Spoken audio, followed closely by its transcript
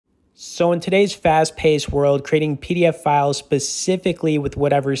So in today's fast-paced world, creating PDF files specifically with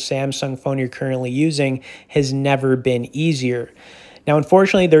whatever Samsung phone you're currently using has never been easier. Now,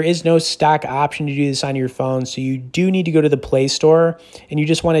 unfortunately, there is no stock option to do this on your phone, so you do need to go to the Play Store, and you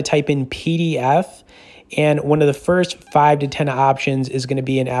just want to type in PDF, and one of the first 5 to 10 options is going to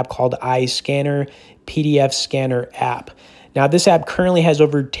be an app called iScanner, PDF Scanner app. Now, this app currently has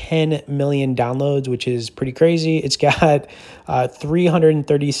over 10 million downloads, which is pretty crazy. It's got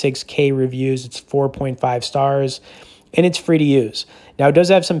 336K reviews. It's 4.5 stars, and it's free to use. Now, it does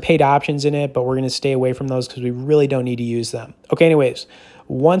have some paid options in it, but we're going to stay away from those because we really don't need to use them. Okay, anyways,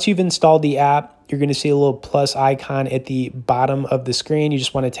 once you've installed the app, you're going to see a little plus icon at the bottom of the screen. You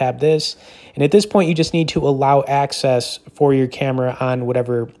just want to tap this. And at this point, you just need to allow access for your camera on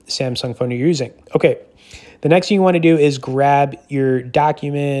whatever Samsung phone you're using. Okay. The next thing you want to do is grab your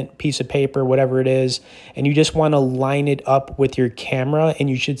document, piece of paper, whatever it is, and you just want to line it up with your camera,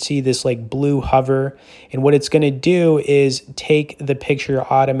 and you should see this like blue hover. And what it's going to do is take the picture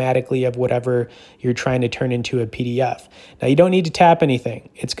automatically of whatever you're trying to turn into a PDF. Now, you don't need to tap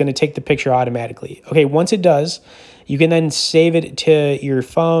anything. It's going to take the picture automatically. Okay, once it does, you can then save it to your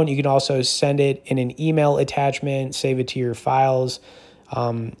phone. You can also send it in an email attachment, save it to your files.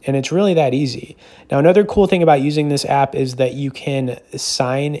 And it's really that easy. Now, another cool thing about using this app is that you can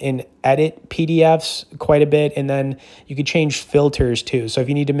sign and edit PDFs quite a bit, and then you can change filters too. So if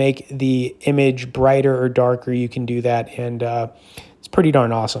you need to make the image brighter or darker, you can do that, and it's pretty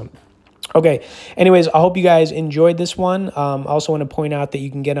darn awesome. Okay, anyways, I hope you guys enjoyed this one. I also want to point out that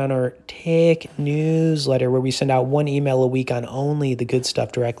you can get on our tech newsletter where we send out 1 email a week on only the good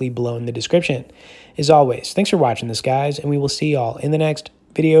stuff directly below in the description. As always, thanks for watching this, guys, and we will see y'all in the next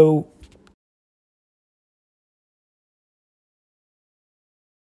video.